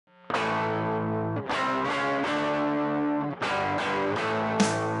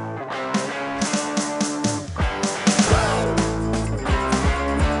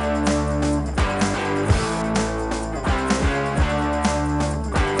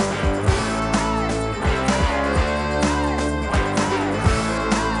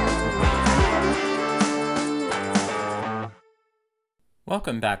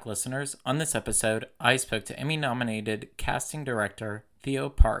Welcome back, listeners. On this episode, I spoke to Emmy-nominated casting director Theo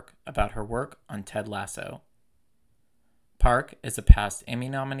Park about her work on Ted Lasso. Park is a past Emmy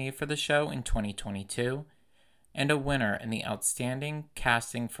nominee for the show in 2022 and a winner in the Outstanding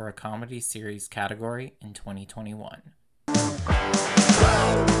Casting for a Comedy Series category in 2021.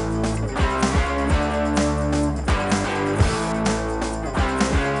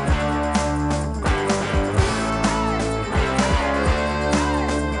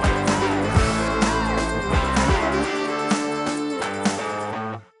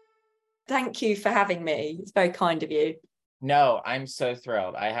 Thank you for having me. It's very kind of you. No, I'm so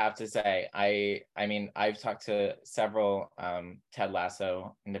thrilled. I have to say, I mean, I've talked to several Ted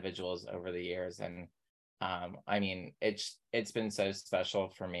Lasso individuals over the years, and I mean, it's been so special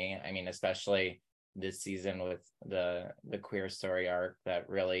for me. I mean, especially this season with the queer story arc that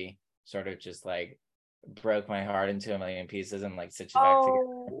really sort of just like broke my heart into a million pieces and like stitched it back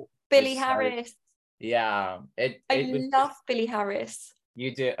together. Billy Harris. Yeah, I love Billy Harris.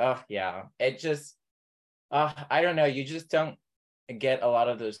 You do. Oh, yeah. It just, I don't know. You just don't get a lot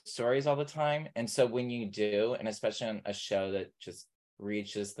of those stories all the time. And so when you do, and especially on a show that just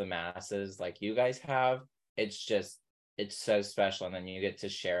reaches the masses like you guys have, it's so special. And then you get to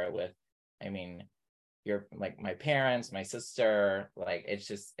share it with, I mean, your like my parents, my sister, like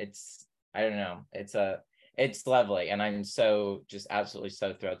I don't know. It's lovely. And I'm so just absolutely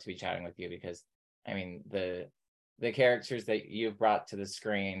so thrilled to be chatting with you because, I mean, the characters that you've brought to the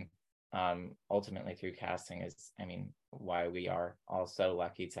screen ultimately through casting is, I mean, why we are all so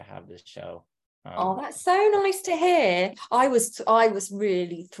lucky to have this show. That's so nice to hear. I was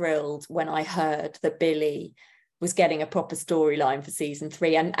really thrilled when I heard that Billy was getting a proper storyline for season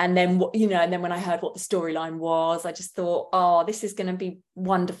 3, and then and then when I heard what the storyline was, I just thought, oh, this is going to be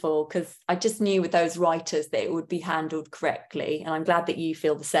wonderful, because I just knew with those writers that it would be handled correctly, and I'm glad that you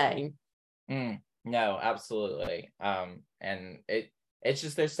feel the same. No, absolutely. And it's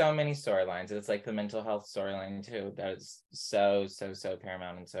just, there's so many storylines. It's like the mental health storyline too. That is so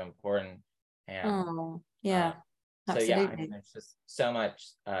paramount and so important. And yeah, absolutely. So yeah, I mean, there's just so much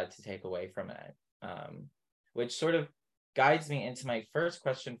to take away from it. Which sort of guides me into my first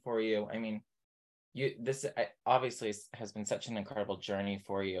question for you. I mean, this obviously has been such an incredible journey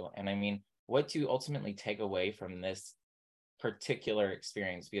for you. And I mean, what do you ultimately take away from this particular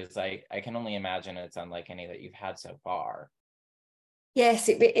experience, because I can only imagine it's unlike any that you've had so far? Yes,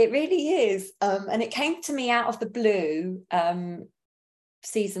 it really is, and it came to me out of the blue,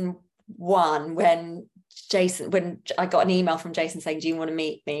 season 1, when I got an email from Jason saying, do you want to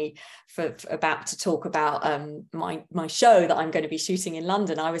meet me for about to talk about my show that I'm going to be shooting in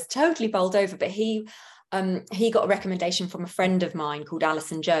London. I was totally bowled over, but he got a recommendation from a friend of mine called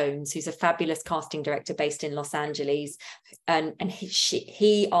Alison Jones, who's a fabulous casting director based in Los Angeles. And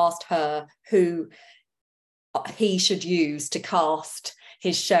he asked her who he should use to cast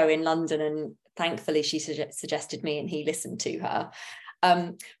his show in London. And thankfully she suggested me, and he listened to her.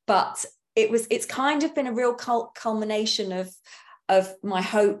 But it's kind of been a real culmination of my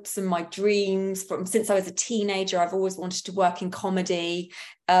hopes and my dreams from since I was a teenager. I've always wanted to work in comedy.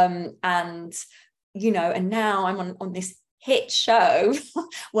 And now I'm on this hit show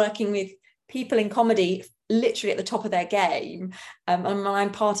working with people in comedy literally at the top of their game. And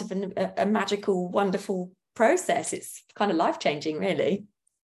I'm part of a magical, wonderful process. It's kind of life-changing, really.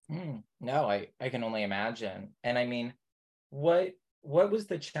 No, I can only imagine. And I mean, what was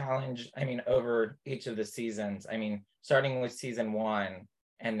the challenge, I mean, over each of the seasons? I mean, starting with season 1,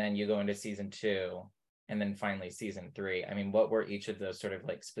 and then you go into season 2, and then finally season 3. I mean, what were each of those sort of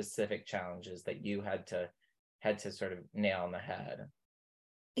like specific challenges that you had to sort of nail on the head?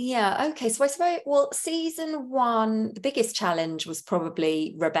 Yeah, okay. So I suppose, well, season 1, the biggest challenge was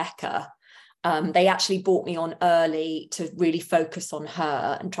probably Rebecca. They actually brought me on early to really focus on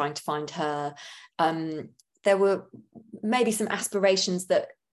her and trying to find her. There were maybe some aspirations that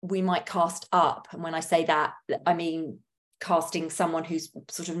we might cast up. And when I say that, I mean casting someone who's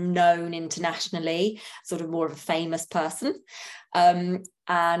sort of known internationally, sort of more of a famous person. And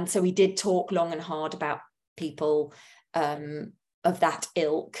so we did talk long and hard about people of that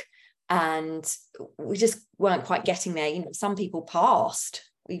ilk. And we just weren't quite getting there. Some people passed.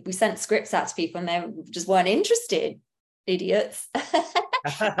 We sent scripts out to people and they just weren't interested. Idiots.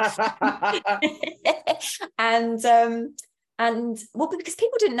 and well, because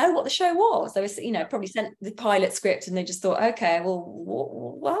people didn't know what the show was. They was probably sent the pilot script and they just thought, okay, well,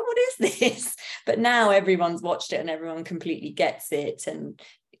 what is this? But now everyone's watched it and everyone completely gets it, and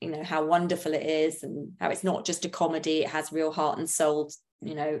how wonderful it is, and how it's not just a comedy, it has real heart and soul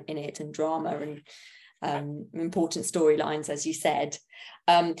in it, and drama, important storylines, as you said.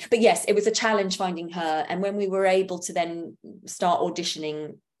 But yes, it was a challenge finding her. And when we were able to then start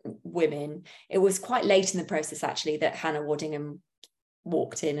auditioning women, it was quite late in the process, actually, that Hannah Waddingham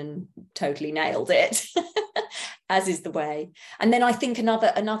walked in and totally nailed it, as is the way. And then I think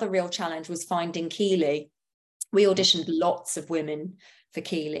another real challenge was finding Keeley. We auditioned lots of women for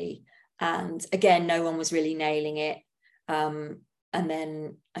Keeley, and again, no one was really nailing it. And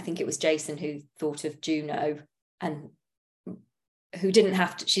then I think it was Jason who thought of Juno, and she didn't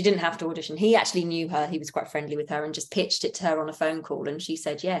have to audition. He actually knew her. He was quite friendly with her and just pitched it to her on a phone call, and she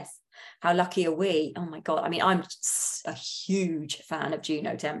said yes. How lucky are we? Oh my God. I mean, I'm a huge fan of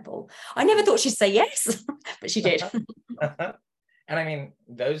Juno Temple. I never thought she'd say yes, but she did. And I mean,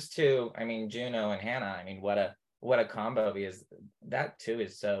 those two, I mean, Juno and Hannah, I mean, what a combo, because that too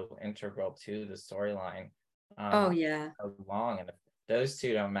is so integral to the storyline. Oh yeah. So long, and if those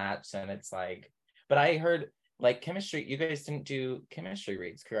two don't match, then it's like, but I heard like chemistry, you guys didn't do chemistry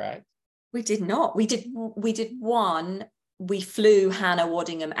reads, correct? We did not. We did one. We flew Hannah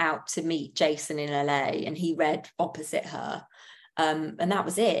Waddingham out to meet Jason in LA, and he read opposite her. And that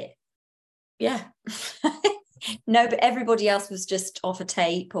was it. Yeah. No, but everybody else was just off a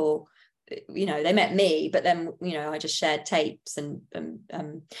tape, or they met me, but then I just shared tapes. And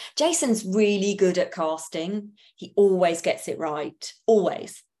Jason's really good at casting. He always gets it right,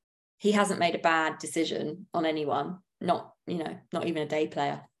 always. He hasn't made a bad decision on anyone, not even a day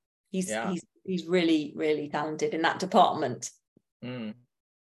player. He's really, really talented in that department. And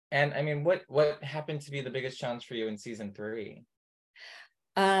I mean, what happened to be the biggest challenge for you in season 3?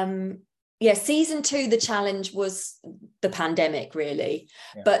 Season 2, the challenge was the pandemic, really.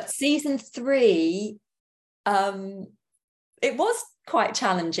 Yeah. But season 3, it was quite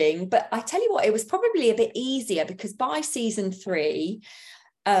challenging. But I tell you what, it was probably a bit easier, because by season 3,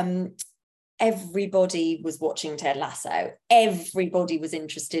 everybody was watching Ted Lasso. Everybody was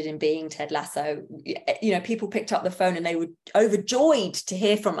interested in being Ted Lasso. People picked up the phone and they were overjoyed to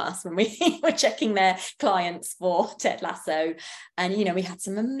hear from us when we were checking their clients for Ted Lasso. And, we had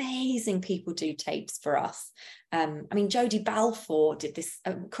some amazing people do tapes for us. I mean, Jodie Balfour did this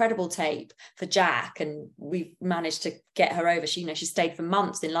incredible tape for Jack, and we managed to get her over. She stayed for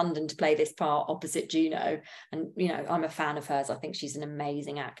months in London to play this part opposite Juno. And, I'm a fan of hers. I think she's an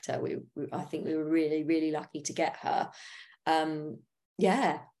amazing actor. I think we were really, really lucky to get her.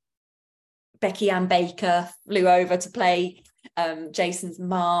 Becky Ann Baker flew over to play Jason's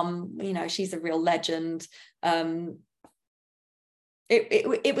mum. She's a real legend.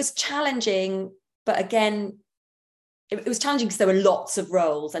 It was challenging, but again, it was challenging because there were lots of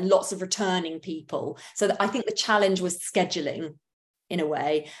roles and lots of returning people. So I think the challenge was scheduling in a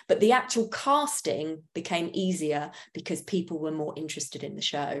way, but the actual casting became easier because people were more interested in the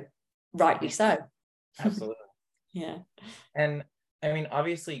show. Rightly so. Absolutely. Yeah. And I mean,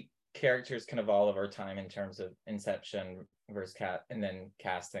 obviously characters can evolve over time in terms of inception versus and then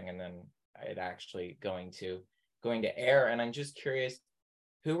casting, and then it actually going to air. And I'm just curious,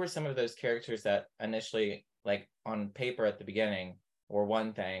 who were some of those characters that initially, like on paper at the beginning, were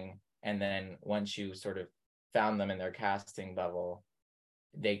one thing, and then once you sort of found them in their casting bubble,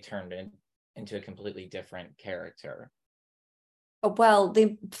 they turned into a completely different character? Well,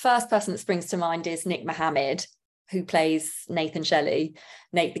 the first person that springs to mind is Nick Mohammed, who plays Nathan Shelley,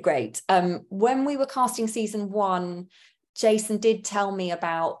 Nate the Great. When we were casting season 1, Jason did tell me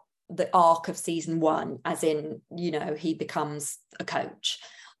about the arc of season 1, as in, he becomes a coach.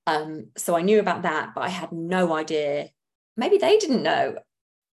 So I knew about that, but I had no idea. Maybe they didn't know.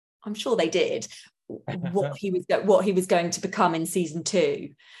 I'm sure they did, what he was going to become in season 2.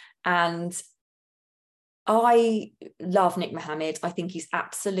 And I love Nick Mohammed. I think he's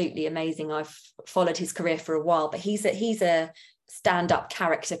absolutely amazing. I've followed his career for a while, but he's a stand-up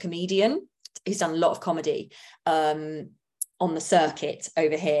character comedian. He's done a lot of comedy on the circuit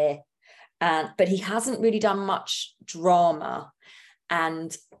over here, but he hasn't really done much drama.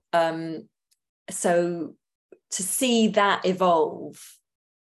 And so to see that evolve,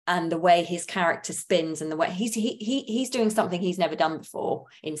 and the way his character spins, and the way he's doing something he's never done before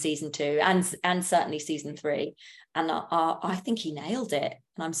in season 2, and certainly season 3, and I think he nailed it,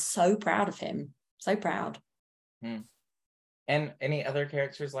 and I'm so proud of him. So proud. And any other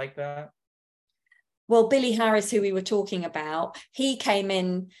characters like that? Well, Billy Harris, who we were talking about, he came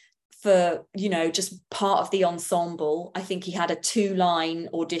in for, just part of the ensemble. I think he had a 2-line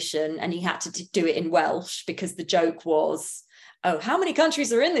audition, and he had to do it in Welsh, because the joke was, oh, how many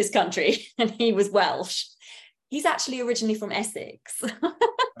countries are in this country? And he was Welsh. He's actually originally from Essex.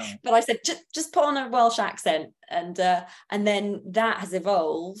 But I said, just put on a Welsh accent. And then that has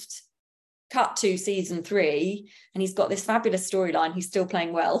evolved cut to season 3, and he's got this fabulous storyline. He's still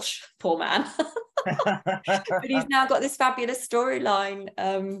playing Welsh, poor man. But he's now got this fabulous storyline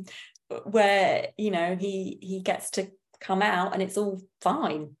where, you know, he gets to come out and it's all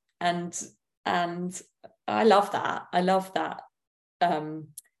fine. And I love that.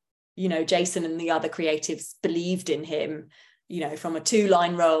 You know, Jason and the other creatives believed in him, you know, from a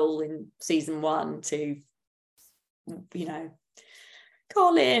 2-line role in season 1 to, you know,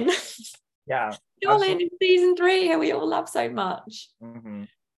 Colin. Yeah. Colin in season 3, who we all love so much. Mm-hmm.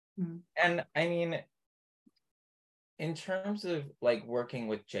 And I mean, in terms of like working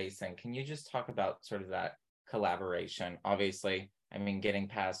with Jason, can you just talk about sort of that collaboration? Obviously, I mean, getting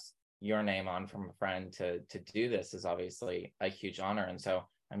past your name on from a friend to do this is obviously a huge honor. And so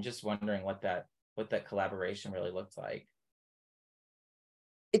I'm just wondering what that collaboration really looks like.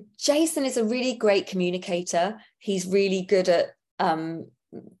 Jason is a really great communicator. He's really good at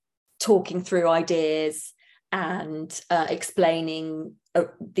talking through ideas and explaining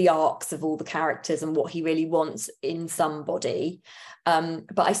the arcs of all the characters and what he really wants in somebody.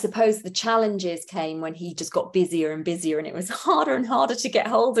 But I suppose the challenges came when he just got busier and busier, and it was harder and harder to get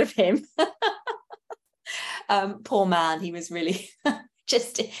hold of him. Poor man, he was really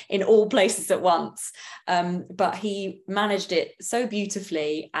just in all places at once. But he managed it so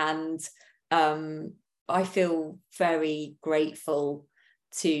beautifully, and I feel very grateful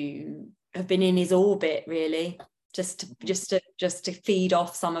to have been in his orbit, really, just to feed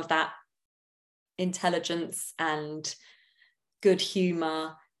off some of that intelligence and good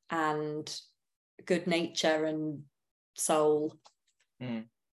humor and good nature and soul.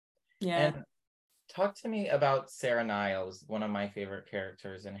 Yeah. And talk to me about Sarah Niles, one of my favorite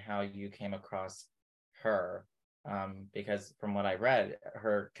characters, and how you came across her, because from what I read,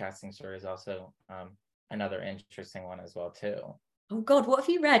 her casting story is also another interesting one as well too. Oh God, what have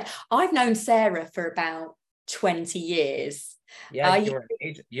you read? I've known Sarah for about 20 years. Yeah,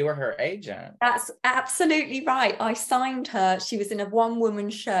 you were her agent. That's absolutely right. I signed her. She was in a one-woman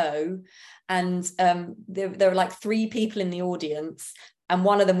show, and there were like 3 people in the audience, and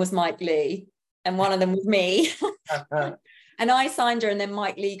one of them was Mike Leigh, and one of them was me. And I signed her, and then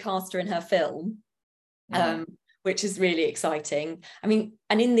Mike Leigh cast her in her film. Which is really exciting. I mean,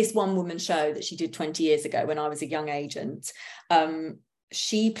 and in this one-woman show that she did 20 years ago when I was a young agent,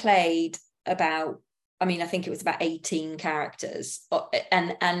 she played about, I mean, I think it was about 18 characters,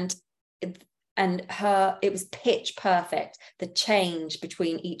 and her, it was pitch perfect, the change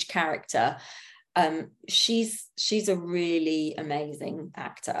between each character. She's a really amazing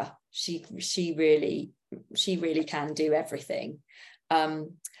actor. She really can do everything.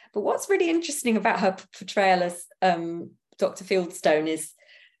 But what's really interesting about her portrayal as Dr. Fieldstone is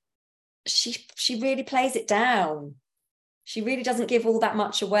she really plays it down. She really doesn't give all that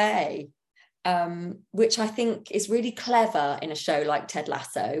much away, which I think is really clever in a show like Ted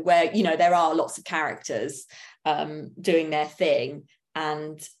Lasso, where, you know, there are lots of characters doing their thing,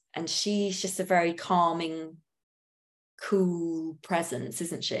 and she's just a very calming, cool presence,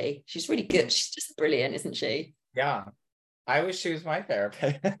 isn't she? She's really good. She's just brilliant, isn't she? Yeah. I wish she was my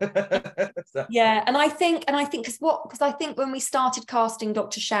therapist. So. Yeah, and I think because I think when we started casting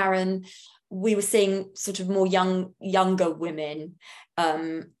Dr. Sharon, we were seeing sort of more younger women,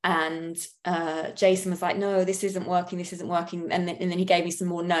 and Jason was like, no, this isn't working, and then he gave me some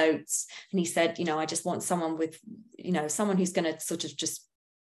more notes, and he said, you know, I just want someone with, you know, someone who's going to sort of just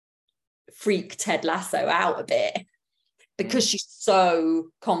freak Ted Lasso out a bit, because she's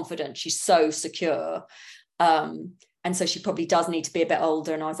so confident, she's so secure. And so she probably does need to be a bit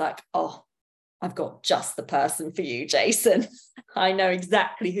older. And I was like, oh, I've got just the person for you, Jason. I know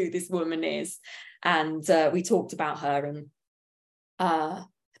exactly who this woman is. And we talked about her. And I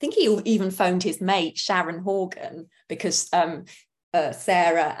think he even phoned his mate, Sharon Horgan, because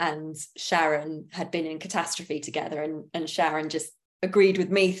Sarah and Sharon had been in Catastrophe together. And Sharon just agreed with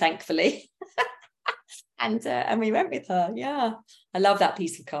me, thankfully. and we went with her. Yeah, I love that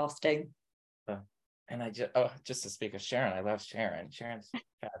piece of casting. And just to speak of Sharon, I love Sharon. Sharon's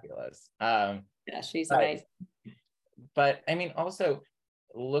fabulous. Yeah, she's amazing. But I mean, also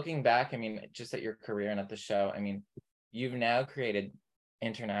looking back, I mean, just at your career and at the show, I mean, you've now created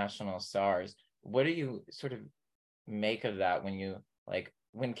international stars. What do you sort of make of that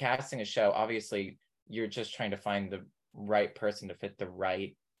when casting a show? Obviously, you're just trying to find the right person to fit the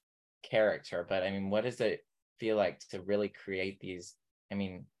right character. But I mean, what does it feel like to really create these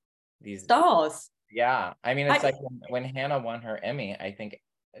stars? Yeah, I mean, it's like when Hannah won her Emmy, I think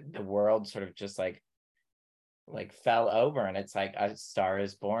the world sort of just like fell over, and it's like a star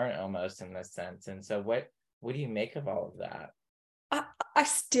is born almost in this sense. And so what do you make of all of that? I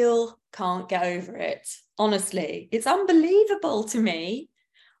still can't get over it. Honestly, it's unbelievable to me.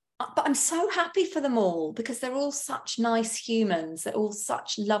 But I'm so happy for them all because they're all such nice humans. They're all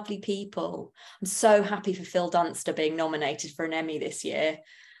such lovely people. I'm so happy for Phil Dunster being nominated for an Emmy this year.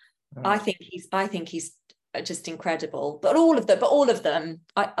 I think he's just incredible. But all of them,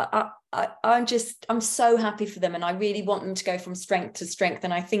 I'm so happy for them, and I really want them to go from strength to strength,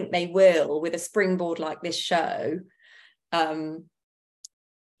 and I think they will with a springboard like this show.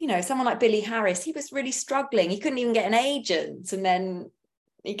 You know, someone like Billy Harris, he was really struggling. He couldn't even get an agent, and then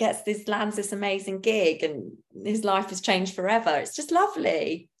he lands this amazing gig, and his life has changed forever. It's just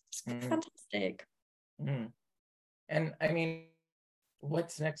lovely. It's fantastic. And I mean,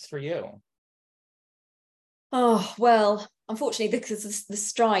 what's next for you? Oh, well, unfortunately, because the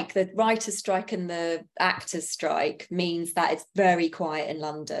strike, the writer's strike and the actors' strike means that it's very quiet in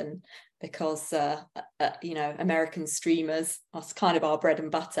London because, you know, American streamers are kind of our bread and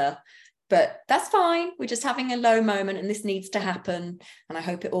butter. But that's fine. We're just having a low moment, and this needs to happen. And I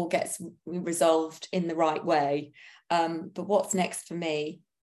hope it all gets resolved in the right way. But what's next for me?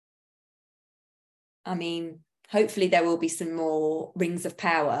 I mean, hopefully there will be some more Rings of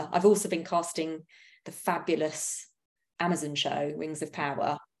Power. I've also been casting the fabulous Amazon show, Rings of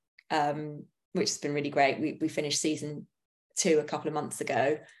Power, which has been really great. We finished season 2 a couple of months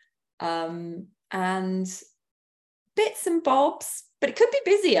ago. And bits and bobs, but it could be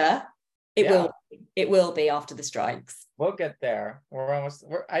busier. It will be after the strikes. We'll get there.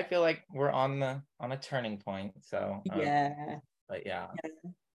 I feel like we're on a turning point. So but I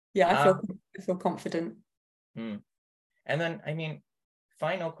feel confident. And then, I mean,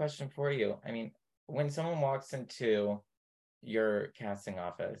 final question for you. I mean, when someone walks into your casting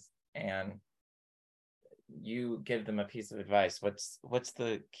office and you give them a piece of advice, what's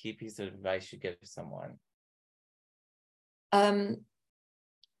the key piece of advice you give someone?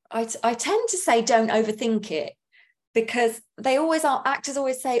 I tend to say don't overthink it, because actors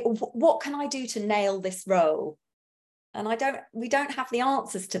always say, what can I do to nail this role? And we don't have the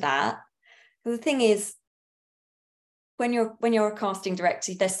answers to that. The thing is, when you're a casting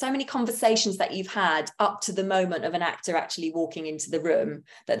director, there's so many conversations that you've had up to the moment of an actor actually walking into the room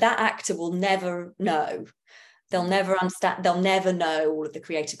that actor will never know. They'll never understand. They'll never know all of the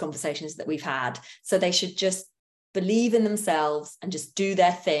creative conversations that we've had. So they should just believe in themselves and just do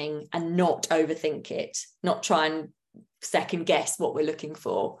their thing and not overthink it, not try and second guess what we're looking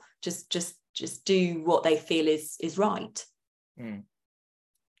for. Just do what they feel is right.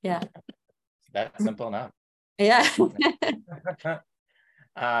 Yeah. That's simple enough. Yeah.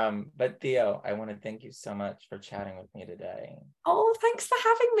 But Theo, I want to thank you so much for chatting with me today. Oh, thanks for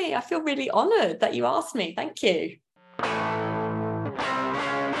having me. I feel really honored that you asked me. Thank you.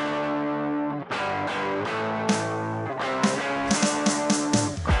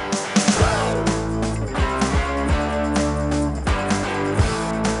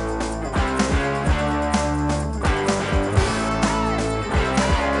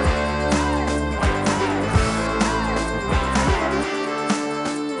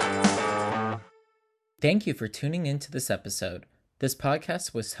 Thank you for tuning into this episode. This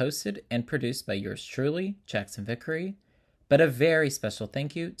podcast was hosted and produced by yours truly, Jackson Vickery, but a very special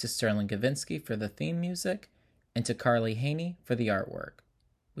thank you to Sterling Gavinsky for the theme music and to Carly Haney for the artwork.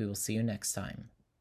 We will see you next time.